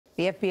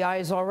The FBI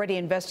is already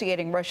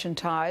investigating Russian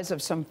ties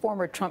of some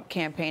former Trump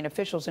campaign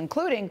officials,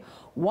 including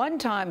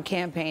one-time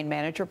campaign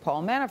manager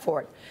Paul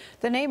Manafort.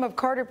 The name of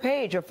Carter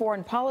Page, a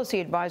foreign policy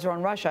advisor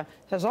on Russia,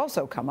 has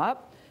also come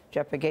up.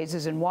 Jeff Pegues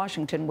is in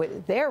Washington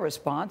with their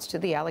response to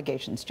the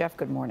allegations. Jeff,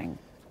 good morning.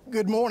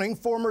 Good morning.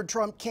 Former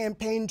Trump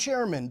campaign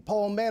chairman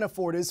Paul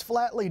Manafort has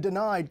flatly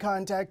denied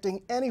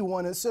contacting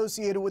anyone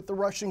associated with the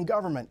Russian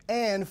government,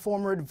 and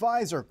former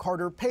advisor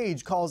Carter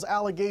Page calls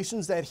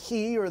allegations that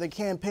he or the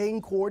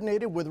campaign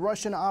coordinated with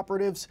Russian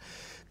operatives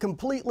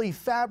completely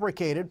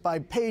fabricated by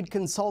paid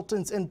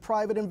consultants and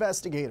private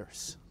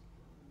investigators.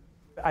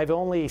 I've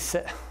only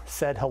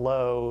said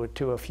hello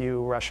to a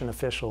few Russian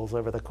officials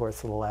over the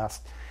course of the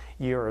last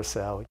year or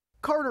so.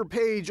 Carter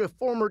Page, a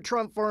former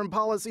Trump foreign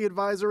policy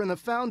advisor and the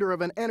founder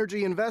of an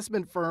energy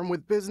investment firm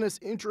with business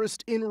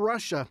interest in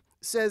Russia,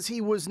 says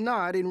he was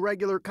not in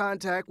regular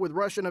contact with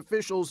Russian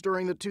officials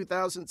during the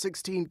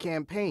 2016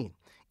 campaign.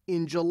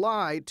 In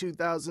July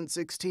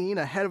 2016,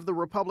 ahead of the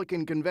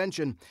Republican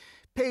convention,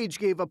 Page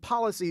gave a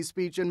policy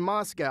speech in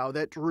Moscow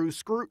that drew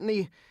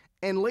scrutiny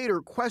and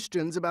later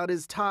questions about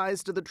his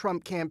ties to the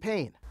Trump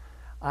campaign.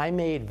 I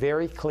made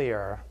very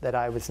clear that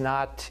I was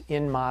not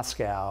in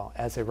Moscow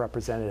as a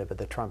representative of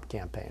the Trump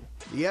campaign.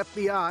 The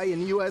FBI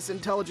and U.S.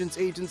 intelligence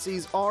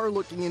agencies are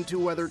looking into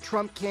whether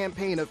Trump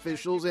campaign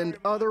officials and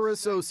other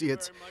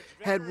associates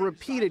had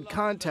repeated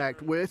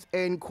contact with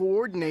and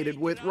coordinated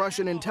with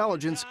Russian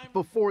intelligence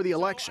before the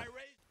election.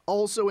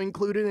 Also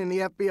included in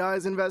the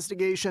FBI's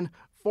investigation,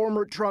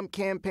 former Trump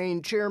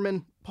campaign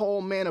chairman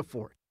Paul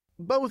Manafort.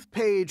 Both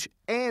Page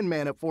and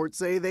Manafort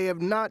say they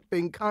have not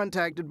been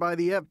contacted by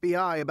the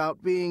FBI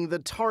about being the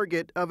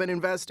target of an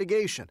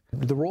investigation.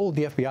 The role of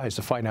the FBI is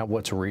to find out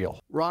what's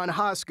real. Ron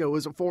Hosko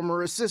is a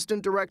former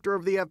assistant director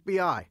of the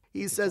FBI.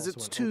 He says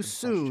it's too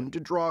soon to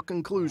draw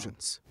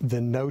conclusions.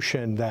 The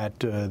notion that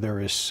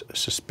there is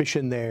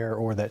suspicion there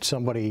or that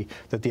the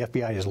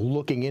FBI is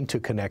looking into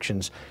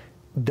connections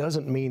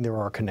doesn't mean there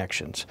are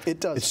connections. It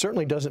does. It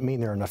certainly doesn't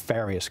mean there are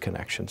nefarious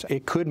connections.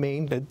 It could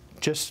mean that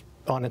just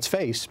on its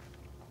face,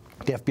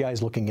 the FBI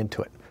is looking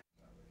into it.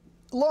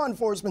 Law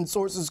enforcement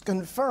sources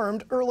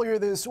confirmed earlier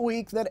this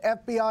week that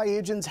FBI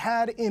agents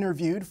had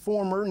interviewed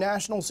former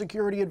National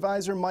Security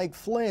Advisor Mike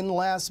Flynn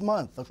last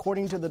month.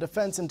 According to the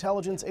Defense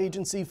Intelligence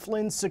Agency,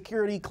 Flynn's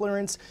security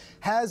clearance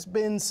has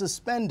been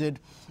suspended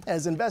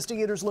as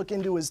investigators look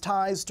into his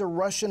ties to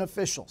Russian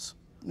officials.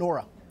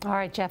 Norah. All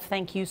right, Jeff,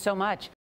 thank you so much.